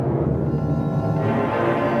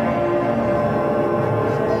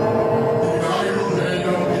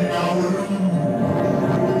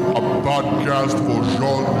podcast for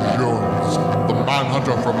John Jones, the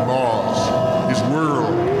Manhunter from Mars, his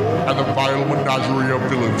world, and the vile menagerie of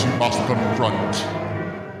villains he must confront.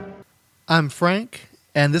 I'm Frank,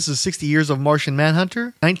 and this is 60 Years of Martian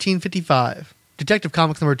Manhunter, 1955. Detective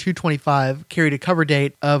Comics number 225 carried a cover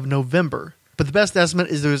date of November, but the best estimate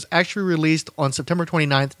is it was actually released on September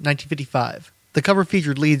 29th, 1955. The cover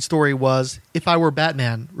featured lead story was If I Were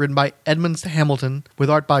Batman, written by Edmund Hamilton, with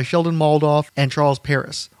art by Sheldon Moldoff and Charles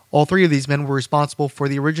Paris. All three of these men were responsible for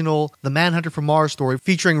the original The Manhunter from Mars story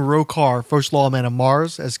featuring Rokar, first lawman of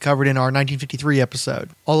Mars, as covered in our 1953 episode,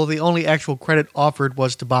 although the only actual credit offered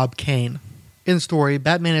was to Bob Kane. In the story,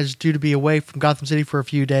 Batman is due to be away from Gotham City for a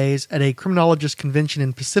few days at a criminologist convention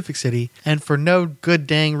in Pacific City, and for no good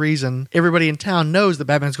dang reason, everybody in town knows that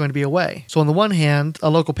Batman's going to be away. So on the one hand,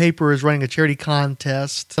 a local paper is running a charity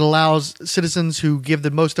contest that allows citizens who give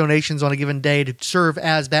the most donations on a given day to serve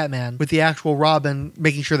as Batman, with the actual Robin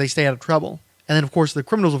making sure they stay out of trouble. And then, of course, the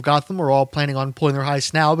criminals of Gotham are all planning on pulling their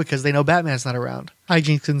heist now because they know Batman's not around.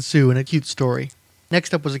 Hijinks ensue in a cute story.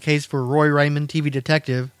 Next up was a case for Roy Raymond, TV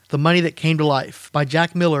detective, The Money That Came to Life, by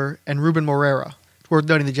Jack Miller and Ruben Morera. It's worth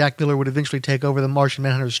noting that Jack Miller would eventually take over the Martian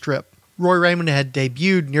Manhunter strip. Roy Raymond had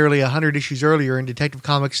debuted nearly 100 issues earlier in Detective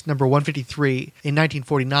Comics number 153 in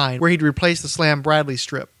 1949, where he'd replaced the Slam Bradley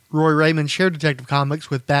strip. Roy Raymond shared Detective Comics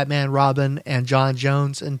with Batman, Robin, and John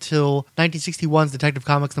Jones until 1961's Detective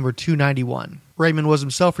Comics number 291. Raymond was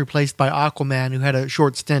himself replaced by Aquaman, who had a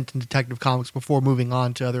short stint in Detective Comics before moving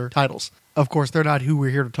on to other titles. Of course, they're not who we're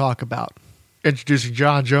here to talk about. Introducing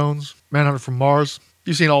John Jones, Manhunter from Mars.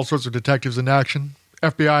 You've seen all sorts of detectives in action.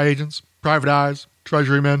 FBI agents, private eyes,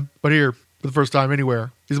 treasury men. But here, for the first time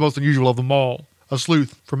anywhere, he's the most unusual of them all. A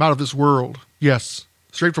sleuth from out of this world. Yes,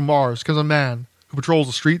 straight from Mars comes a man who patrols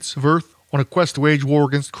the streets of Earth on a quest to wage war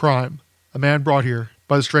against crime. A man brought here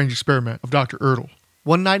by the strange experiment of Dr. Ertl.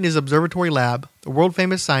 One night in his observatory lab, the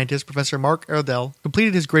world-famous scientist, Professor Mark Erdel,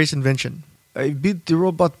 completed his greatest invention. I built the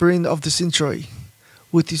robot brain of the century.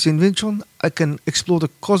 With this invention, I can explore the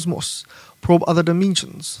cosmos, probe other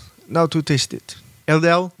dimensions. Now to test it.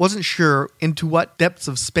 Erdel wasn't sure into what depths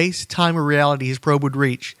of space, time, or reality his probe would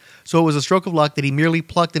reach, so it was a stroke of luck that he merely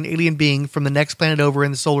plucked an alien being from the next planet over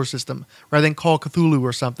in the solar system, rather than call Cthulhu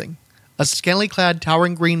or something. A scantily clad,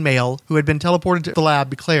 towering green male who had been teleported to the lab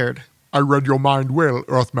declared, I read your mind well,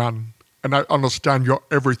 Earthman, and I understand your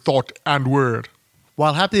every thought and word.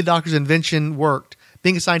 While happy the doctor's invention worked,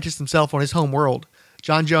 being a scientist himself on his home world,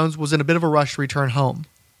 John Jones was in a bit of a rush to return home.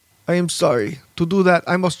 I am sorry. To do that,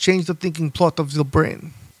 I must change the thinking plot of the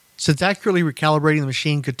brain. Since accurately recalibrating the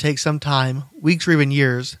machine could take some time, weeks or even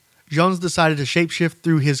years, Jones decided to shapeshift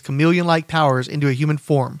through his chameleon-like powers into a human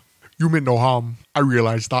form. You meant no harm, I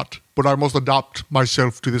realize that, but I must adapt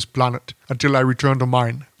myself to this planet until I return to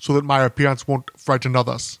mine, so that my appearance won't frighten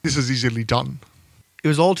others. This is easily done. It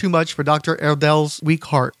was all too much for Dr. Erdel's weak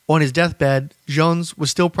heart. On his deathbed, Jones was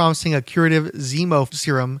still promising a curative Zemo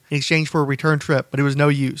serum in exchange for a return trip, but it was no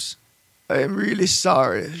use. I am really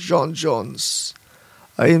sorry, John Jones.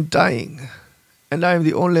 I am dying, and I am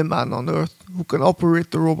the only man on Earth who can operate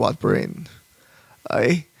the robot brain.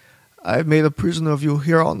 I have made a prisoner of you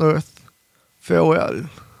here on Earth. Farewell.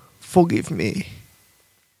 Forgive me.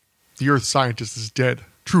 The Earth scientist is dead.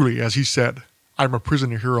 Truly, as he said, I am a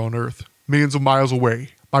prisoner here on Earth. Millions of miles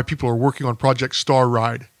away, my people are working on Project Star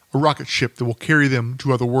Ride, a rocket ship that will carry them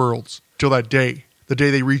to other worlds. Till that day, the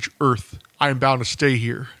day they reach Earth, I am bound to stay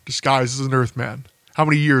here, disguised as an Earthman. How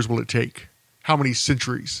many years will it take? How many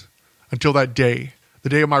centuries? Until that day, the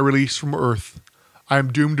day of my release from Earth, I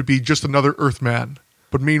am doomed to be just another Earthman.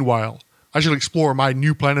 But meanwhile, I shall explore my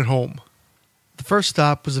new planet home. The first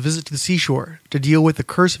stop was a visit to the seashore to deal with the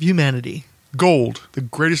curse of humanity. Gold, the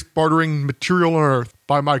greatest bartering material on Earth.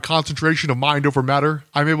 By my concentration of mind over matter,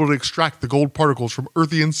 I am able to extract the gold particles from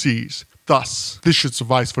Earthian seas. Thus, this should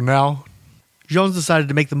suffice for now. Jones decided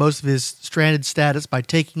to make the most of his stranded status by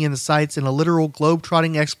taking in the sights in a literal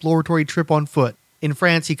globe-trotting exploratory trip on foot. In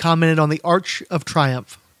France, he commented on the Arch of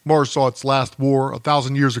Triumph. Mars saw its last war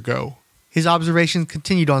 1,000 years ago. His observations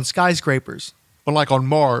continued on skyscrapers. Unlike on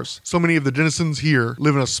Mars, so many of the denizens here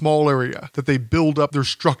live in a small area that they build up their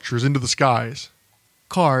structures into the skies.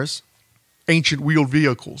 Cars. Ancient wheeled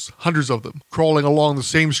vehicles, hundreds of them, crawling along the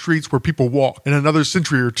same streets where people walk. In another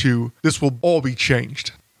century or two, this will all be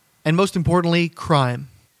changed. And most importantly, crime.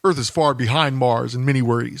 Earth is far behind Mars in many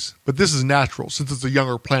ways, but this is natural since it's a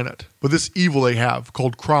younger planet. But this evil they have,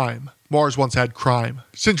 called crime, Mars once had crime,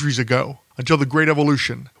 centuries ago. Until the Great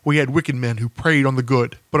Evolution, we had wicked men who preyed on the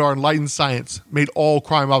good, but our enlightened science made all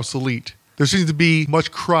crime obsolete. There seems to be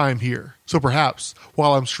much crime here, so perhaps,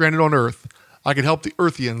 while I'm stranded on Earth, I could help the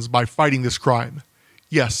Earthians by fighting this crime.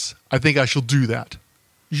 Yes, I think I shall do that.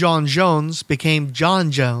 Jean Jones became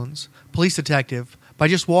John Jones, police detective, by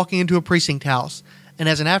just walking into a precinct house, and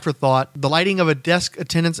as an afterthought, the lighting of a desk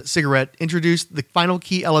attendant's cigarette introduced the final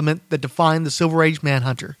key element that defined the Silver Age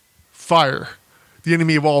Manhunter. Fire, the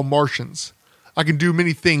enemy of all Martians. I can do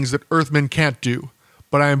many things that Earthmen can't do,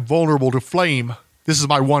 but I am vulnerable to flame. This is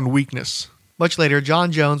my one weakness. Much later,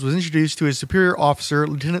 John Jones was introduced to his superior officer,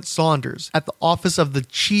 Lieutenant Saunders, at the office of the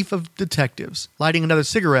Chief of Detectives. Lighting another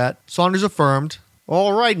cigarette, Saunders affirmed,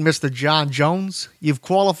 "All right, Mr. John Jones, you've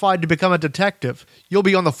qualified to become a detective. You'll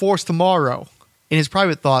be on the force tomorrow." In his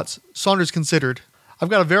private thoughts, Saunders considered, "I've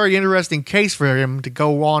got a very interesting case for him to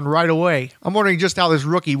go on right away. I'm wondering just how this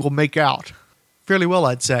rookie will make out." Fairly well,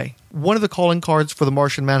 I'd say. One of the calling cards for the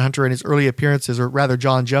Martian Manhunter in his early appearances, or rather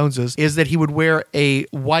John Jones's, is that he would wear a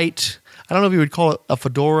white, I don't know if you would call it a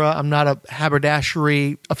fedora. I'm not a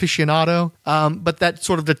haberdashery aficionado, but that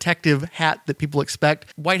sort of detective hat that people expect.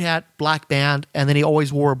 White hat, black band, and then he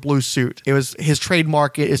always wore a blue suit. It was his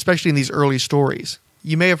trademark, especially in these early stories.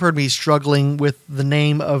 You may have heard me struggling with the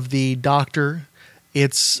name of the doctor.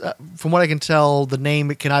 It's, from what I can tell, the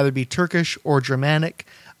name can either be Turkish or Germanic.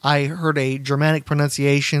 I heard a Germanic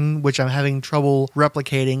pronunciation, which I'm having trouble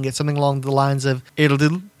replicating. It's something along the lines of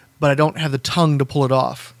 "idildil," but I don't have the tongue to pull it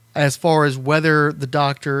off. As far as whether the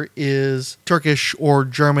doctor is Turkish or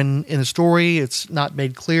German in the story, it's not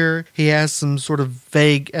made clear. He has some sort of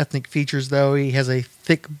vague ethnic features, though. He has a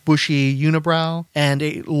thick, bushy unibrow and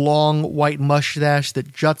a long white mustache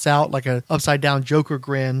that juts out like an upside-down Joker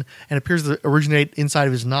grin and appears to originate inside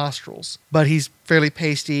of his nostrils. But he's fairly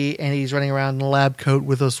pasty, and he's running around in a lab coat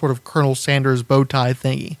with a sort of Colonel Sanders bow tie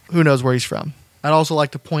thingy. Who knows where he's from? I'd also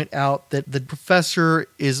like to point out that the professor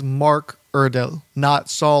is Mark Erdel, not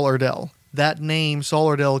Saul Erdel. That name, Saul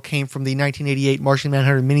Erdel, came from the 1988 Martian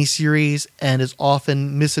Manhunter miniseries and is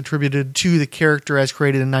often misattributed to the character as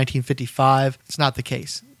created in 1955. It's not the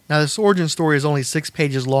case. Now, this origin story is only 6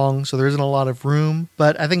 pages long, so there isn't a lot of room,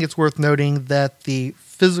 but I think it's worth noting that the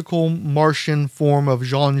physical Martian form of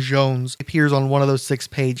Jean Jones appears on one of those 6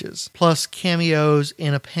 pages, plus cameos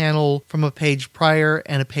in a panel from a page prior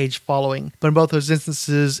and a page following. But in both those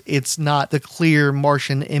instances, it's not the clear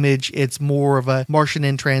Martian image, it's more of a Martian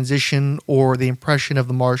in transition or the impression of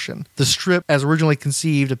the Martian. The strip, as originally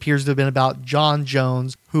conceived, appears to have been about John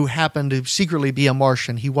Jones, who happened to secretly be a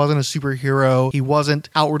Martian. He wasn't a superhero, he wasn't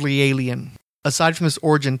outwardly alien. Aside from this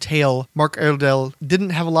origin tale, Mark Erdel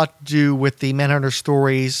didn't have a lot to do with the Manhunter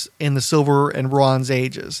stories in the Silver and Bronze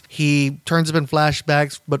Ages. He turns up in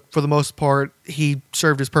flashbacks, but for the most part, he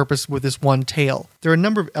served his purpose with this one tale. There are a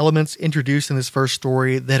number of elements introduced in this first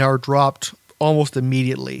story that are dropped almost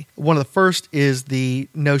immediately. One of the first is the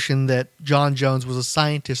notion that John Jones was a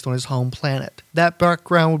scientist on his home planet. That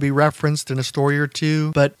background would be referenced in a story or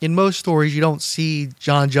two, but in most stories you don't see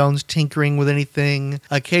John Jones tinkering with anything.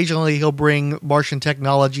 Occasionally he'll bring Martian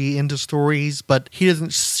technology into stories, but he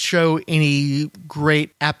doesn't show any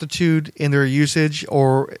great aptitude in their usage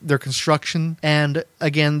or their construction. And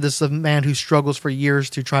again, this is a man who struggles for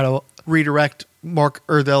years to try to redirect Mark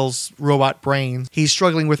Erdel's robot brain. He's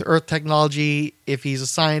struggling with Earth technology. If he's a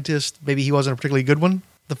scientist, maybe he wasn't a particularly good one.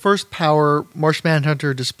 The first power Martian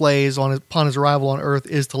Manhunter displays upon his arrival on Earth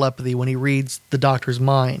is telepathy, when he reads the Doctor's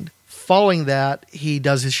mind. Following that, he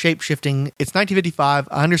does his shape-shifting. It's 1955.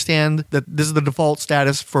 I understand that this is the default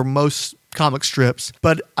status for most comic strips,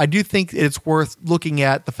 but I do think it's worth looking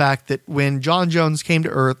at the fact that when John Jones came to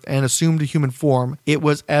Earth and assumed a human form, it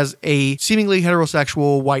was as a seemingly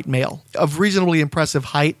heterosexual white male of reasonably impressive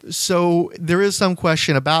height. So there is some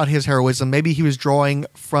question about his heroism. Maybe he was drawing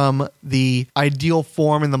from the ideal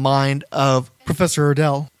form in the mind of Professor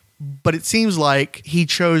Erdel. But it seems like he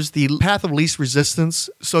chose the path of least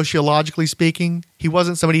resistance, sociologically speaking. He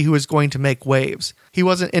wasn't somebody who was going to make waves. He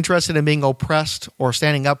wasn't interested in being oppressed or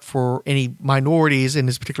standing up for any minorities in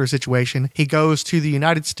this particular situation. He goes to the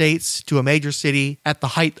United States, to a major city at the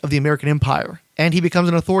height of the American Empire, and he becomes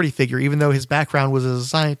an authority figure, even though his background was as a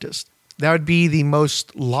scientist. That would be the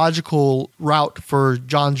most logical route for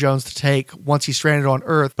John Jones to take once he's stranded on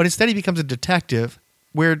Earth, but instead he becomes a detective,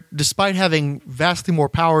 where despite having vastly more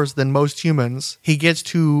powers than most humans, he gets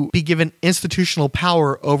to be given institutional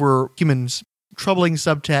power over humans. Troubling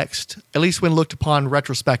subtext, at least when looked upon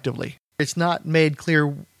retrospectively. It's not made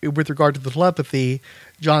clear with regard to the telepathy.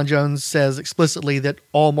 John Jones says explicitly that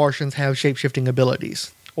all Martians have shape-shifting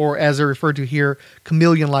abilities, or as they're referred to here,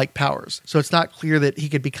 chameleon-like powers. So it's not clear that he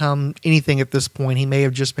could become anything at this point. He may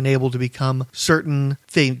have just been able to become certain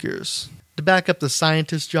figures. To back up the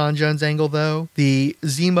scientist John Jones angle, though, the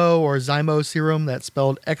Zymo serum, that's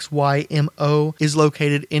spelled XYMO, is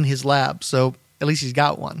located in his lab, so at least he's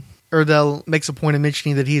got one. Erdell makes a point of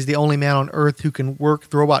mentioning that he's the only man on Earth who can work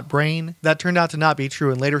the robot brain. That turned out to not be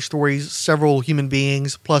true. In later stories, several human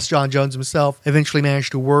beings, plus John Jones himself, eventually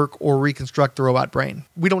managed to work or reconstruct the robot brain.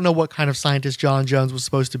 We don't know what kind of scientist John Jones was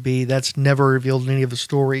supposed to be. That's never revealed in any of the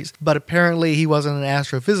stories. But apparently he wasn't an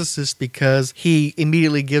astrophysicist because he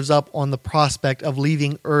immediately gives up on the prospect of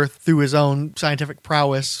leaving Earth through his own scientific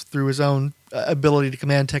prowess, through his own ability to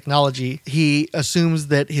command technology. He assumes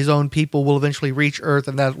that his own people will eventually reach Earth,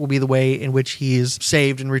 and that will be the way in which he is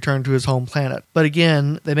saved and returned to his home planet. But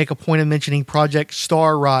again, they make a point of mentioning Project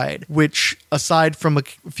Star Ride, which, aside from a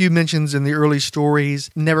few mentions in the early stories,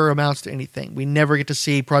 never amounts to anything. We never get to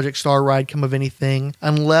see Project Star Ride come of anything,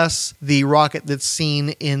 unless the rocket that's seen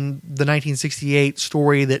in the 1968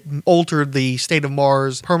 story that altered the state of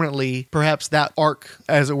Mars permanently, perhaps that arc,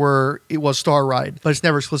 as it were, it was Star Ride, but it's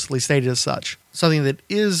never explicitly stated as such. Something that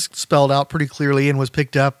is spelled out pretty clearly and was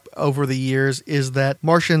picked up over the years is that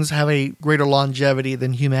Martians have a greater longevity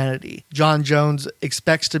than humanity. John Jones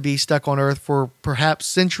expects to be stuck on Earth for perhaps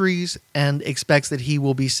centuries and expects that he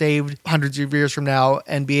will be saved hundreds of years from now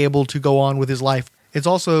and be able to go on with his life. It's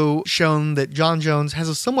also shown that John Jones has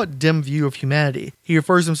a somewhat dim view of humanity. He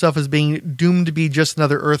refers to himself as being doomed to be just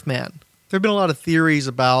another Earthman. There have been a lot of theories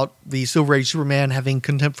about the Silver Age Superman having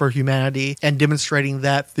contempt for humanity and demonstrating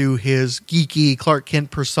that through his geeky Clark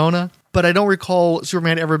Kent persona. But I don't recall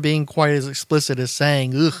Superman ever being quite as explicit as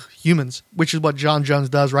saying, ugh, humans, which is what John Jones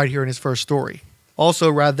does right here in his first story. Also,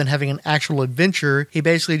 rather than having an actual adventure, he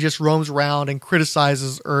basically just roams around and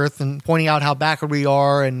criticizes Earth and pointing out how backward we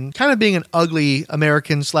are and kind of being an ugly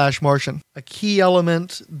American/Martian. A key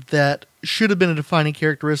element that should have been a defining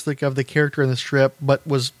characteristic of the character in the strip, but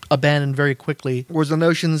was abandoned very quickly, was the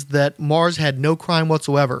notions that Mars had no crime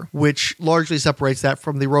whatsoever, which largely separates that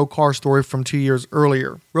from the Rokar story from 2 years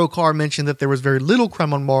earlier. Rokar mentioned that there was very little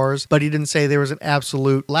crime on Mars, but he didn't say there was an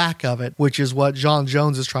absolute lack of it, which is what John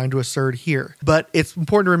Jones is trying to assert here. But it's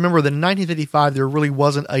important to remember that in 1955, there really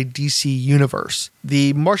wasn't a DC universe.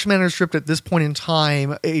 The Martian Manhunter strip at this point in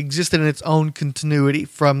time existed in its own continuity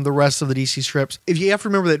from the rest of the DC strips. If you have to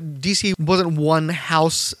remember that DC wasn't one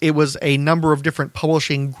house, it was a number of different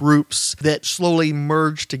publishing groups that slowly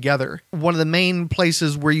merged together. One of the main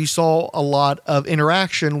places where you saw a lot of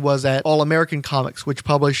interaction was at All American Comics, which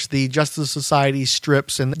published the Justice Society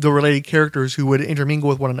strips and the related characters who would intermingle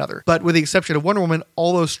with one another. But with the exception of Wonder Woman,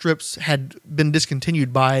 all those strips had been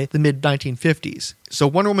discontinued by the mid-1950s. So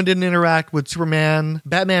Wonder Woman didn't interact with Superman,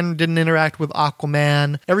 Batman didn't interact with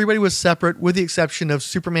Aquaman. Everybody was separate with the exception of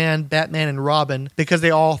Superman, Batman, and Robin, because they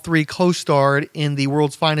all three co-starred in the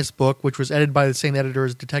World's Finest book, which was edited by the same editor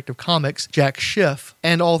as Detective Comics, Jack Schiff.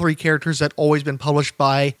 And all three characters had always been published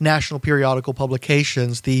by National Periodical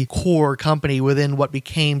Publications, the core company within what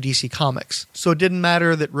became DC Comics. So it didn't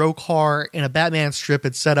matter that Rokar in a Batman strip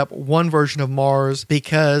had set up one version of Mars,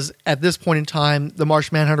 because at this point in time, the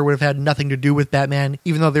Martian Manhunter would have had nothing to do with Batman,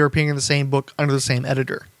 even though they were appearing in the same book under the same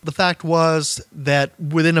editor. The fact was that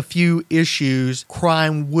within a few issues,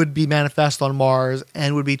 crime would be manifest on Mars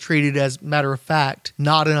and would be treated as matter of fact,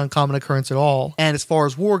 not an uncommon occurrence at all. And as far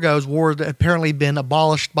as war goes, war had apparently been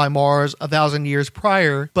abolished by Mars 1,000 years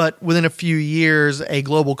prior, but within a few years, a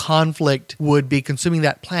global conflict would be consuming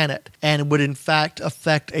that planet and would in fact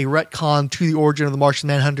affect a retcon to the origin of the Martian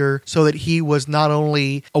Manhunter, so that he was not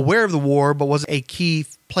only aware of the war, but was a key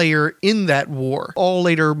player in that war. All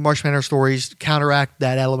later Martian Manhunter stories counteract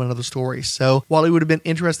that element of the story. So while it would have been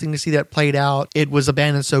interesting to see that played out, it was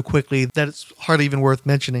abandoned so quickly that it's hardly even worth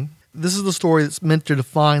mentioning. This is the story that's meant to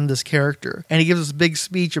define this character. And he gives us a big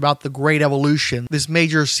speech about the Great Evolution, this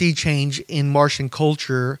major sea change in Martian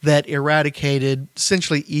culture that eradicated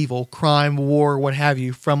essentially evil, crime, war, what have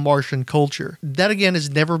you, from Martian culture. That, again, has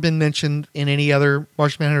never been mentioned in any other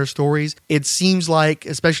Martian Manhunter stories. It seems like,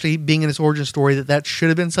 especially being in this origin story, that should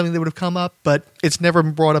have been something that would have come up, but it's never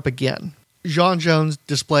been brought up again. John Jones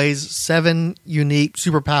displays 7 unique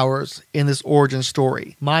superpowers in this origin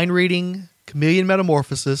story: mind reading, chameleon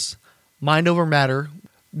metamorphosis, mind over matter,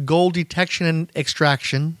 goal detection and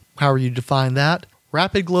extraction, however you define that,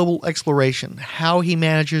 rapid global exploration, how he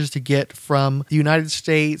manages to get from the United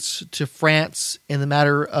States to France in the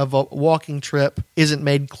matter of a walking trip isn't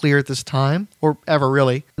made clear at this time, or ever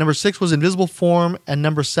really. Number 6 was invisible form, and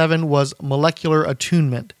number 7 was molecular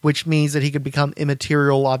attunement, which means that he could become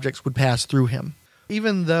immaterial, objects would pass through him.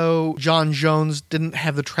 Even though John Jones didn't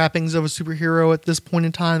have the trappings of a superhero at this point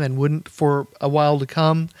in time and wouldn't for a while to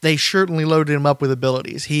come, they certainly loaded him up with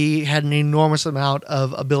abilities. He had an enormous amount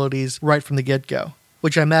of abilities right from the get-go.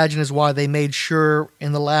 which I imagine is why they made sure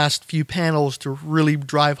in the last few panels to really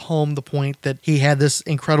drive home the point that he had this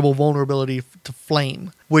incredible vulnerability to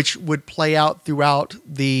flame, which would play out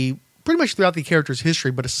pretty much throughout the character's history,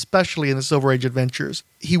 but especially in the Silver Age adventures.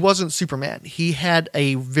 He wasn't Superman. He had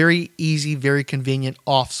a very easy, very convenient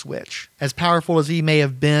off switch. As powerful as he may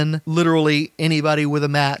have been, literally anybody with a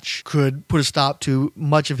match could put a stop to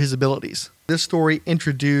much of his abilities. This story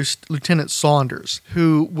introduced Lieutenant Saunders,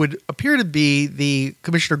 who would appear to be the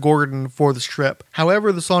Commissioner Gordon for the strip.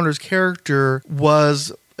 However, the Saunders character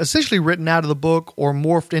was essentially written out of the book or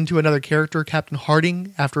morphed into another character, Captain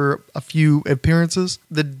Harding, after a few appearances.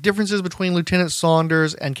 The differences between Lieutenant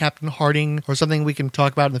Saunders and Captain Harding are something we can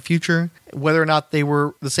talk about in the future. Whether or not they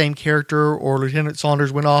were the same character or Lieutenant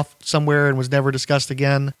Saunders went off somewhere and was never discussed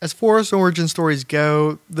again. As far as origin stories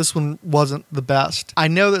go, this one wasn't the best. I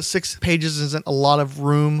know that 6 pages isn't a lot of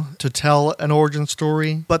room to tell an origin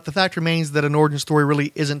story, but the fact remains that an origin story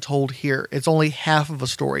really isn't told here. It's only half of a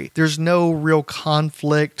story. There's no real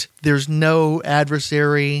conflict. There's no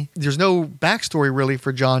adversary. There's no backstory really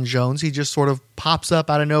for John Jones. He just sort of pops up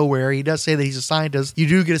out of nowhere. He does say that he's a scientist. You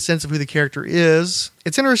do get a sense of who the character is.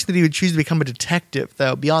 It's interesting that he would choose to become a detective,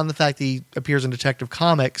 though, beyond the fact that he appears in Detective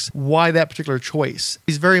Comics. Why that particular choice?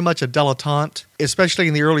 He's very much a dilettante, especially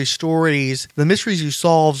in the early stories. The mysteries he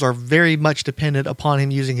solves are very much dependent upon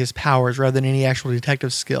him using his powers rather than any actual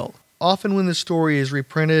detective skill. Often when the story is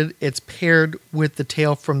reprinted, it's paired with the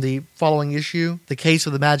tale from the following issue, The Case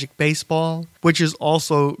of the Magic Baseball, which is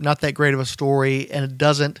also not that great of a story, and it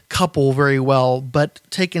doesn't couple very well. But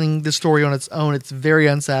taking the story on its own, it's very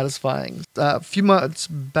unsatisfying. A few months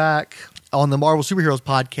back on the Marvel Superheroes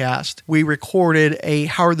podcast, we recorded a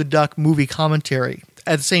Howard the Duck movie commentary.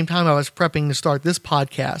 At the same time, I was prepping to start this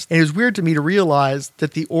podcast, and it was weird to me to realize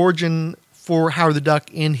that the origin for Howard the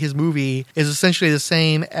Duck in his movie is essentially the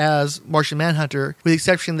same as Martian Manhunter, with the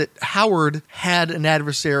exception that Howard had an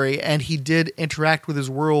adversary and he did interact with his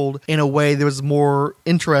world in a way that was more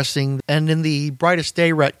interesting. And in the Brightest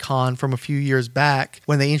Day retcon from a few years back,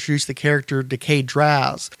 when they introduced the character Decay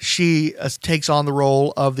Draz, she takes on the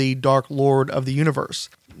role of the Dark Lord of the universe.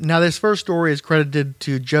 Now, this first story is credited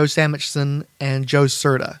to Joe Samachson and Joe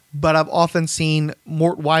Certa, but I've often seen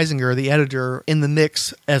Mort Weisinger, the editor, in the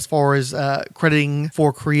mix as far as crediting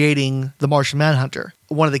for creating The Martian Manhunter.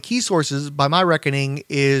 One of the key sources, by my reckoning,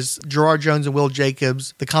 is Gerard Jones and Will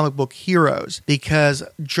Jacobs' The Comic Book Heroes, because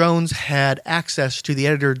Jones had access to the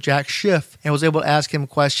editor Jack Schiff and was able to ask him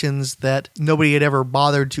questions that nobody had ever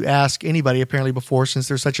bothered to ask anybody apparently before, since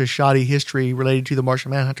there's such a shoddy history related to the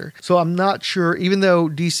Martian Manhunter. So I'm not sure, even though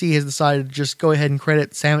DC has decided to just go ahead and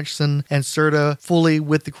credit Samachson and Certa fully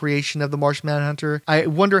with the creation of the Martian Manhunter, I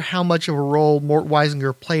wonder how much of a role Mort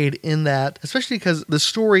Weisinger played in that, especially because the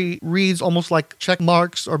story reads almost like check marks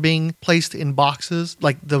are being placed in boxes.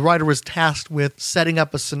 Like the writer was tasked with setting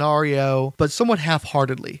up a scenario, but somewhat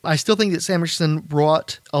half-heartedly. I still think that Samachson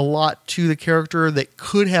brought a lot to the character that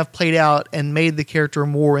could have played out and made the character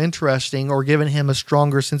more interesting or given him a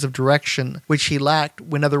stronger sense of direction, which he lacked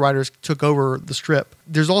when other writers took over the strip.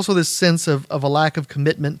 There's also this sense of a lack of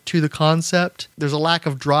commitment to the concept. There's a lack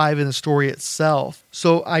of drive in the story itself.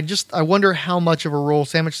 So I wonder how much of a role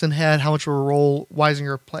Samachson had, how much of a role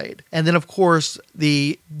Weisinger played. And then, of course,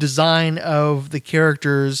 the design of the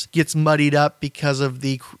characters gets muddied up because of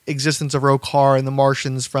the existence of Rokar and the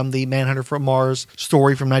Martians from the Manhunter from Mars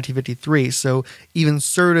story from 1953. So even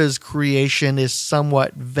Certa's creation is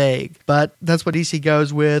somewhat vague. But that's what DC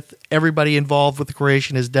goes with. Everybody involved with the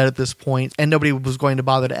creation is dead at this point, and nobody was going to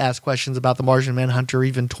bother to ask questions about the Martian Manhunter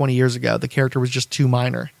even 20 years ago. The character was just too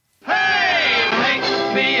minor.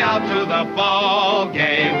 Me out to the ball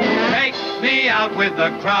game. Take me out with the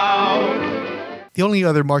crowd. The only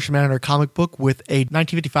other Martian Manhunter comic book with a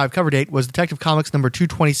 1955 cover date was Detective Comics number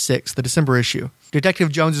 226, the December issue.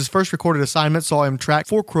 Detective Jones's first recorded assignment saw him track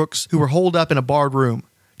 4 crooks who were holed up in a barred room.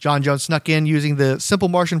 John Jones snuck in using the simple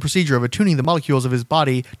Martian procedure of attuning the molecules of his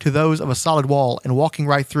body to those of a solid wall and walking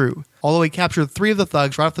right through. Although he captured 3 of the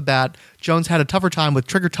thugs right off the bat, Jones had a tougher time with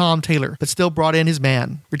Trigger Tom Taylor, but still brought in his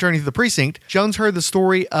man. Returning to the precinct, Jones heard the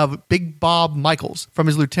story of Big Bob Michaels from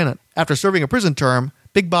his lieutenant. After serving a prison term,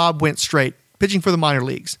 Big Bob went straight, pitching for the minor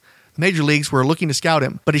leagues. The major leagues were looking to scout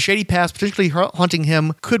him, but his shady past potentially haunting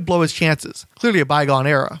him could blow his chances. Clearly a bygone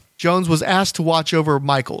era. Jones was asked to watch over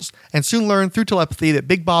Michaels, and soon learned through telepathy that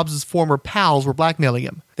Big Bob's former pals were blackmailing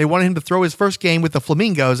him. They wanted him to throw his first game with the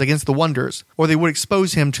Flamingos against the Wonders, or they would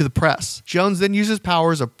expose him to the press. Jones then used his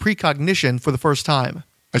powers of precognition for the first time.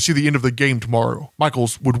 I see the end of the game tomorrow.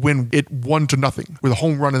 Michaels would win it 1-0 with a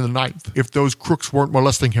home run in the 9th if those crooks weren't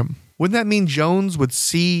molesting him. Wouldn't that mean Jones would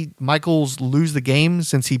see Michaels lose the game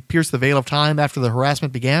since he pierced the veil of time after the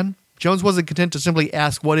harassment began? Jones wasn't content to simply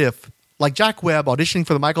ask what if. Like Jack Webb auditioning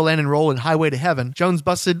for the Michael Landon role in Highway to Heaven, Jones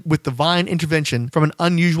busted with divine intervention from an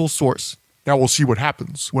unusual source. Now we'll see what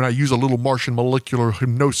happens when I use a little Martian molecular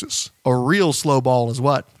hypnosis. A real slow ball is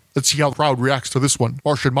what? Let's see how the crowd reacts to this one.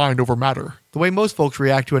 Martian mind over matter. The way most folks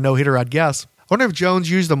react to a no-hitter, I'd guess. I wonder if Jones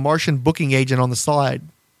used a Martian booking agent on the slide.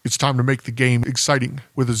 It's time to make the game exciting.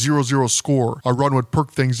 With a 0-0 score, a run would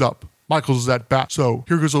perk things up. Michaels is at bat, so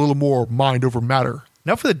here goes a little more mind over matter.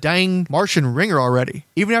 Now for the dang Martian ringer already.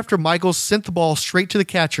 Even after Michaels sent the ball straight to the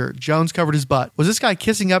catcher, Jones covered his butt. Was this guy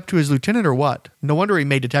kissing up to his lieutenant or what? No wonder he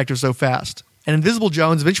made detective so fast. And Invisible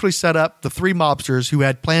Jones eventually set up the three mobsters who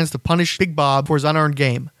had plans to punish Big Bob for his unearned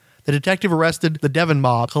game. The detective arrested the Devon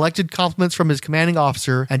mob, collected compliments from his commanding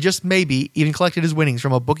officer, and just maybe even collected his winnings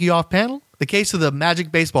from a bookie-off panel. The case of the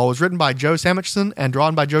Magic Baseball was written by Joe Samachson and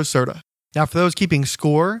drawn by Joe Serta. Now, for those keeping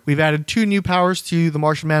score, we've added 2 new powers to the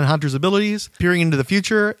Martian Manhunter's abilities, peering into the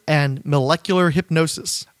future and molecular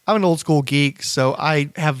hypnosis. I'm an old school geek, so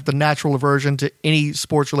I have the natural aversion to any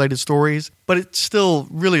sports-related stories, but it's still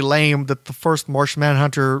really lame that the first Martian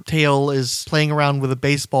Manhunter tale is playing around with a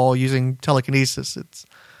baseball using telekinesis. It's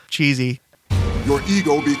cheesy. Your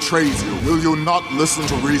ego betrays you. Will you not listen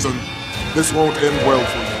to reason? This won't end well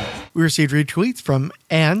for you. We received retweets from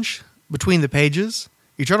Ange, Between the Pages,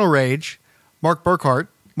 Eternal Rage, Mark Burkhart,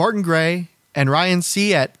 Martin Gray, and Ryan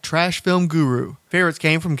C. at Trash Film Guru. Favorites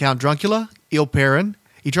came from Count Druncula, Il Perrin,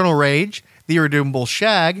 Eternal Rage, The Irredeemable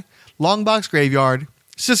Shag, Longbox Graveyard,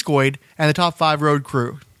 Siskoid, and the Top 5 Road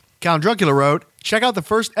Crew. Count Druncula wrote, check out the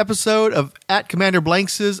first episode of at Commander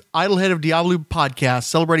Blanks' Idlehead of Diabolu podcast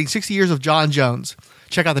celebrating 60 years of John Jones.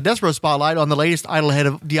 Check out the Despero Spotlight on the latest Idlehead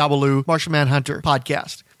of Diabolu Martian Manhunter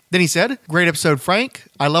podcast. Then he said, great episode, Frank.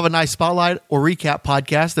 I love a nice spotlight or recap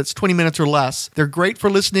podcast that's 20 minutes or less. They're great for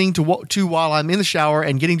listening to while I'm in the shower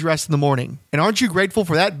and getting dressed in the morning. And aren't you grateful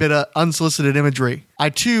for that bit of unsolicited imagery? I,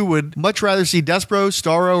 too, would much rather see Despero,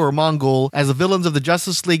 Starro, or Mongol as the villains of the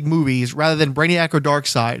Justice League movies rather than Brainiac or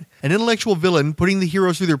Darkseid. An intellectual villain putting the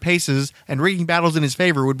heroes through their paces and rigging battles in his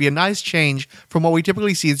favor would be a nice change from what we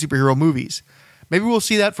typically see in superhero movies. Maybe we'll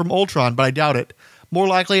see that from Ultron, but I doubt it. More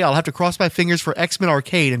likely, I'll have to cross my fingers for X-Men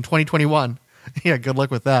Arcade in 2021. Yeah, good luck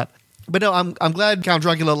with that. But no, I'm glad Count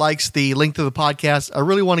Druncula likes the length of the podcast. I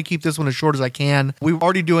really want to keep this one as short as I can. We're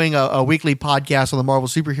already doing a weekly podcast on the Marvel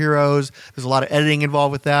superheroes. There's a lot of editing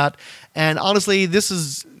involved with that. And honestly, this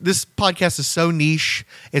podcast is so niche.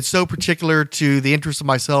 It's so particular to the interests of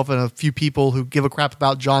myself and a few people who give a crap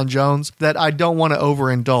about John Jones that I don't want to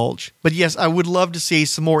overindulge. But yes, I would love to see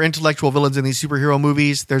some more intellectual villains in these superhero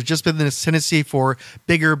movies. There's just been this tendency for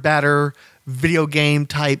bigger, badder, video game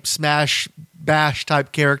type smash bash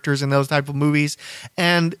type characters in those type of movies,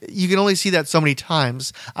 and you can only see that so many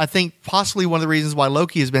times. I think possibly one of the reasons why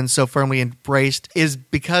Loki has been so firmly embraced is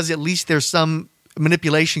because at least there's some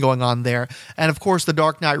manipulation going on there. And of course, The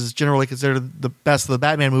Dark Knight is generally considered the best of the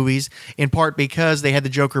Batman movies, in part because they had the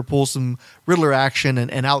Joker pull some Riddler action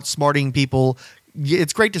and outsmarting people.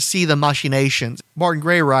 It's great to see the machinations. Martin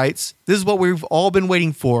Gray writes, this is what we've all been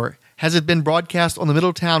waiting for. Has it been broadcast on the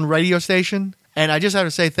Middletown radio station? And I just have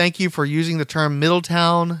to say thank you for using the term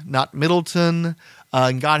Middletown, not Middleton,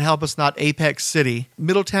 and God help us, not Apex City.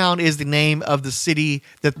 Middletown is the name of the city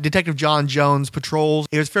that Detective John Jones patrols.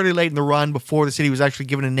 It was fairly late in the run before the city was actually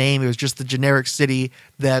given a name. It was just the generic city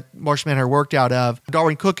that Martian Manhunter worked out of.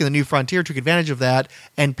 Darwin Cook in The New Frontier took advantage of that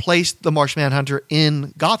and placed the Martian Manhunter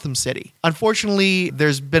in Gotham City. Unfortunately,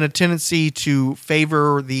 there's been a tendency to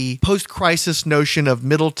favor the post-crisis notion of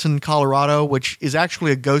Middleton, Colorado, which is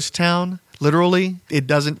actually a ghost town. Literally, it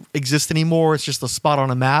doesn't exist anymore. It's just a spot on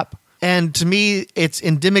a map. And to me, it's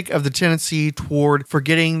endemic of the tendency toward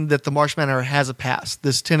forgetting that the Martian Manhunter has a past.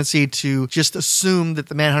 This tendency to just assume that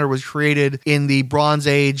the Manhunter was created in the Bronze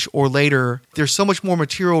Age or later. There's so much more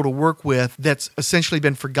material to work with that's essentially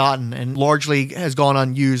been forgotten and largely has gone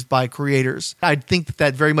unused by creators. I think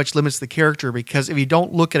that very much limits the character, because if you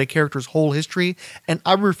don't look at a character's whole history, and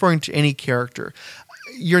I'm referring to any character,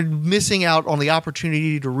 you're missing out on the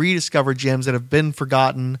opportunity to rediscover gems that have been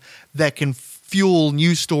forgotten that can fuel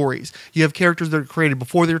new stories. You have characters that are created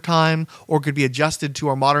before their time or could be adjusted to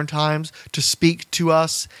our modern times to speak to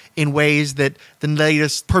us in ways that the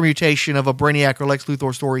latest permutation of a Brainiac or Lex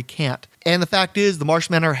Luthor story can't. And the fact is, the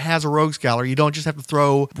Martian Manhunter has a rogues gallery. You don't just have to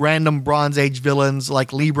throw random Bronze Age villains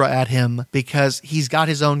like Libra at him, because he's got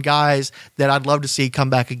his own guys that I'd love to see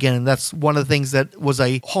come back again. And that's one of the things that was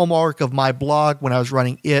a hallmark of my blog when I was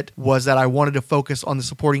running it, was that I wanted to focus on the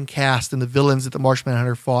supporting cast and the villains that the Martian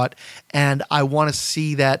Manhunter fought. And I want to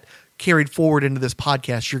see that carried forward into this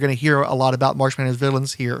podcast. You're going to hear a lot about Martian Manhunter's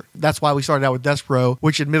villains here. That's why we started out with Despero,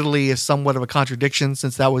 which admittedly is somewhat of a contradiction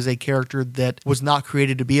since that was a character that was not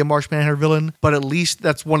created to be a Martian Manhunter villain, but at least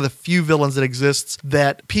that's one of the few villains that exists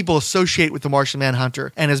that people associate with the Martian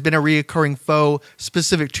Manhunter and has been a reoccurring foe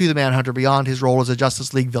specific to the Manhunter beyond his role as a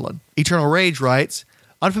Justice League villain. Eternal Rage writes,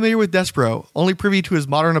 unfamiliar with Despero, only privy to his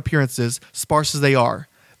modern appearances, sparse as they are.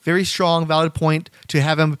 Very strong, valid point to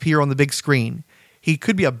have him appear on the big screen. He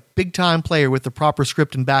could be a big-time player with the proper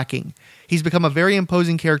script and backing. He's become a very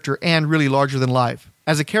imposing character and really larger than life.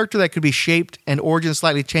 As a character that could be shaped and origins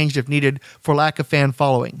slightly changed if needed for lack of fan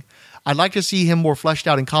following. I'd like to see him more fleshed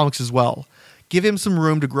out in comics as well. Give him some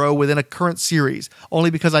room to grow within a current series,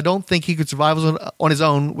 only because I don't think he could survive on his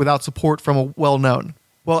own without support from a well-known.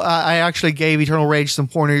 Well, I actually gave Eternal Rage some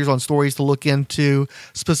pointers on stories to look into,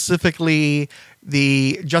 specifically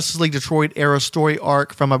the Justice League Detroit era story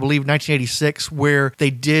arc from, I believe, 1986, where they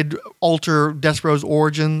did alter Despero's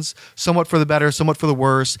origins, somewhat for the better, somewhat for the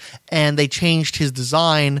worse, and they changed his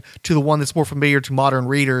design to the one that's more familiar to modern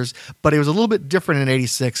readers, but it was a little bit different in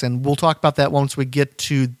 86, and we'll talk about that once we get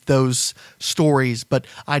to those stories, but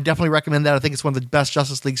I definitely recommend that. I think it's one of the best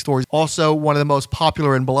Justice League stories. Also, one of the most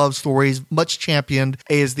popular and beloved stories, much championed,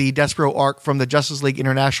 is the Despero arc from the Justice League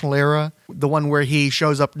International era, the one where he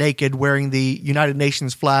shows up naked wearing the United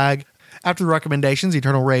Nations flag. After the recommendations,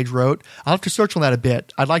 Eternal Rage wrote, I'll have to search on that a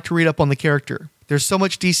bit. I'd like to read up on the character. There's so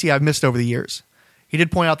much DC I've missed over the years. He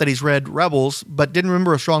did point out that he's read Rebels, but didn't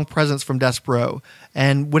remember a strong presence from Despero,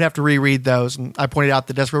 and would have to reread those. And I pointed out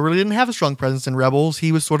that Despero really didn't have a strong presence in Rebels.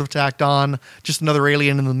 He was sort of tacked on, just another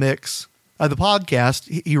alien in the mix. The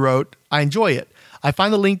podcast, he wrote, I enjoy it. I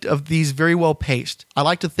find the length of these very well paced. I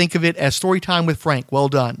like to think of it as story time with Frank. Well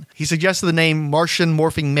done. He suggested the name Martian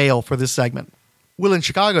Morphing Male for this segment. Will in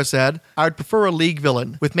Chicago said, I would prefer a League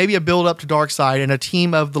villain, with maybe a build-up to Darkseid and a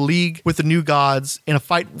team of the League with the New Gods in a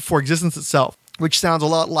fight for existence itself, which sounds a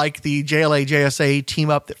lot like the JLA-JSA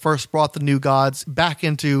team-up that first brought the New Gods back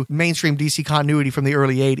into mainstream DC continuity from the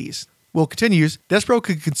early 80s. Will continues, Despero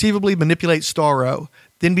could conceivably manipulate Starro,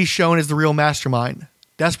 then be shown as the real mastermind.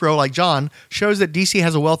 Despero, like John, shows that DC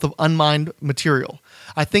has a wealth of unmined material.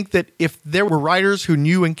 I think that if there were writers who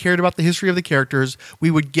knew and cared about the history of the characters,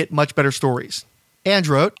 we would get much better stories. And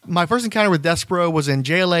wrote, my first encounter with Despero was in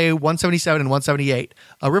JLA 177 and 178,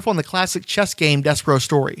 a riff on the classic chess game Despero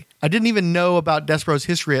story. I didn't even know about Despero's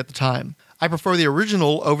history at the time. I prefer the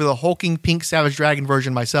original over the hulking pink Savage Dragon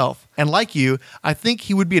version myself. And like you, I think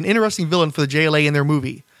he would be an interesting villain for the JLA in their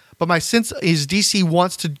movie. But my sense is DC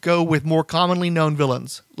wants to go with more commonly known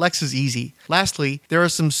villains. Lex is easy. Lastly, there are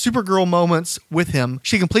some Supergirl moments with him.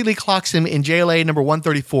 She completely clocks him in JLA number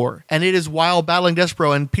 134, and it is while battling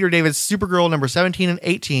Despero and Peter David's Supergirl number 17 and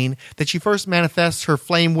 18 that she first manifests her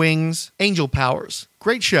Flame Wings angel powers.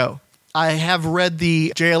 Great show. I have read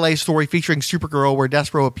the JLA story featuring Supergirl where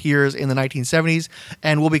Despero appears in the 1970s,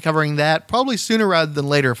 and we'll be covering that probably sooner rather than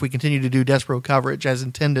later if we continue to do Despero coverage as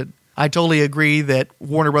intended. I totally agree that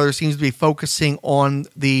Warner Brothers seems to be focusing on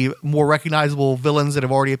the more recognizable villains that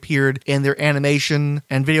have already appeared in their animation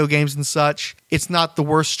and video games and such. It's not the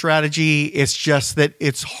worst strategy. It's just that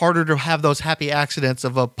it's harder to have those happy accidents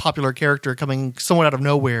of a popular character coming somewhat out of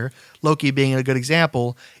nowhere, Loki being a good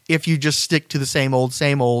example, if you just stick to the same old,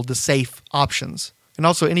 the safe options. And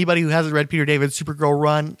also, anybody who hasn't read Peter David's Supergirl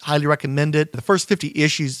run, highly recommend it. The first 50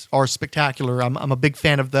 issues are spectacular. I'm a big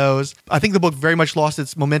fan of those. I think the book very much lost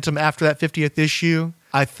its momentum after that 50th issue.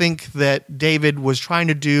 I think that David was trying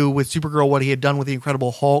to do with Supergirl what he had done with the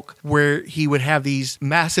Incredible Hulk, where he would have these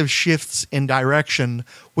massive shifts in direction,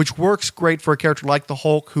 which works great for a character like the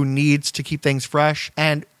Hulk who needs to keep things fresh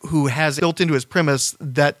and who has built into his premise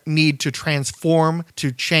that need to transform,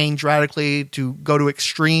 to change radically, to go to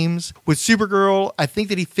extremes. With Supergirl, I think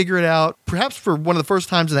that he figured out, perhaps for one of the first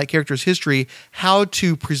times in that character's history, how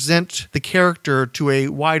to present the character to a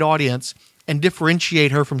wide audience and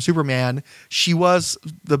differentiate her from Superman. She was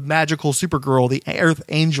the magical Supergirl, the Earth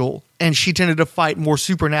Angel, and she tended to fight more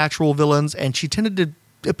supernatural villains, and she tended to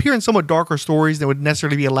appear in somewhat darker stories than would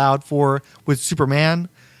necessarily be allowed for with Superman,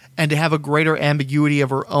 and to have a greater ambiguity of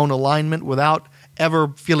her own alignment without ever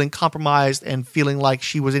feeling compromised and feeling like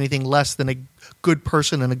she was anything less than a good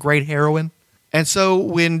person and a great heroine. And so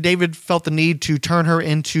when David felt the need to turn her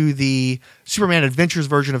into the Superman Adventures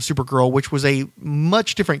version of Supergirl, which was a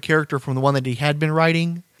much different character from the one that he had been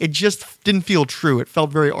writing, it just didn't feel true. It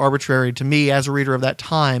felt very arbitrary to me as a reader of that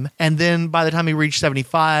time. And then by the time he reached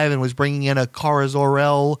 75 and was bringing in a Kara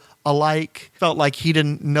Zor-El alike, felt like he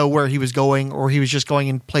didn't know where he was going, or he was just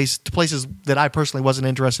going to places that I personally wasn't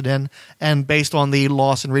interested in. And based on the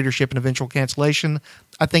loss in readership and eventual cancellation,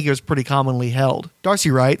 I think it was pretty commonly held. Darcy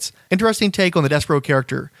writes, interesting take on the Despero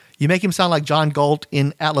character. You make him sound like John Galt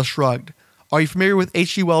in Atlas Shrugged. Are you familiar with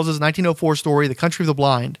H.G. Wells' 1904 story, The Country of the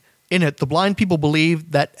Blind? In it, the blind people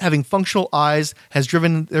believe that having functional eyes has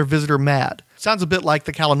driven their visitor mad. Sounds a bit like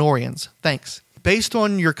the Kalanorians. Thanks. Based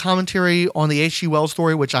on your commentary on the H.G. Wells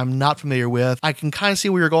story, which I'm not familiar with, I can kind of see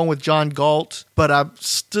where you're going with John Galt, but I'm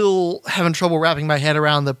still having trouble wrapping my head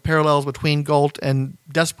around the parallels between Galt and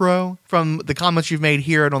Despero. From the comments you've made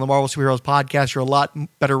here and on the Marvel Superheroes podcast, you're a lot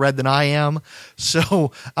better read than I am.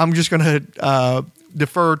 So I'm just going to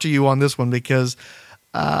defer to you on this one because,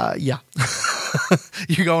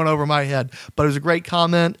 you're going over my head. But it was a great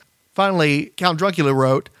comment. Finally, Count Druncula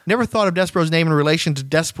wrote, never thought of Despero's name in relation to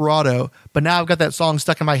Desperado, but now I've got that song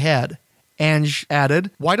stuck in my head. Ange added,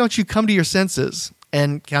 why don't you come to your senses?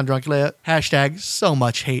 And Count Druncula, hashtag so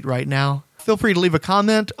much hate right now. Feel free to leave a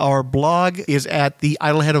comment. Our blog is at the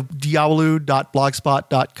idlehead of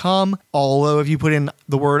diabolu.blogspot.com. Although if you put in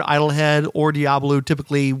the word idlehead or Diabolu,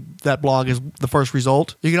 typically that blog is the first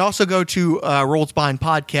result. You can also go to Rolls Behind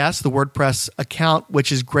Podcast, the WordPress account,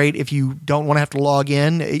 which is great if you don't want to have to log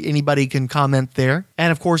in. Anybody can comment there.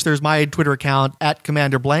 And of course, there's my Twitter account at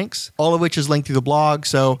Commander Blanks, all of which is linked through the blog.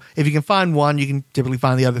 So if you can find one, you can typically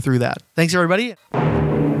find the other through that. Thanks, everybody.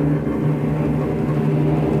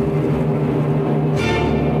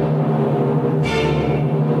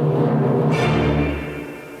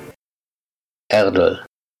 Erde,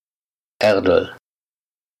 Erde,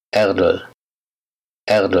 Erde,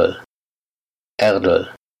 Erde, Erde.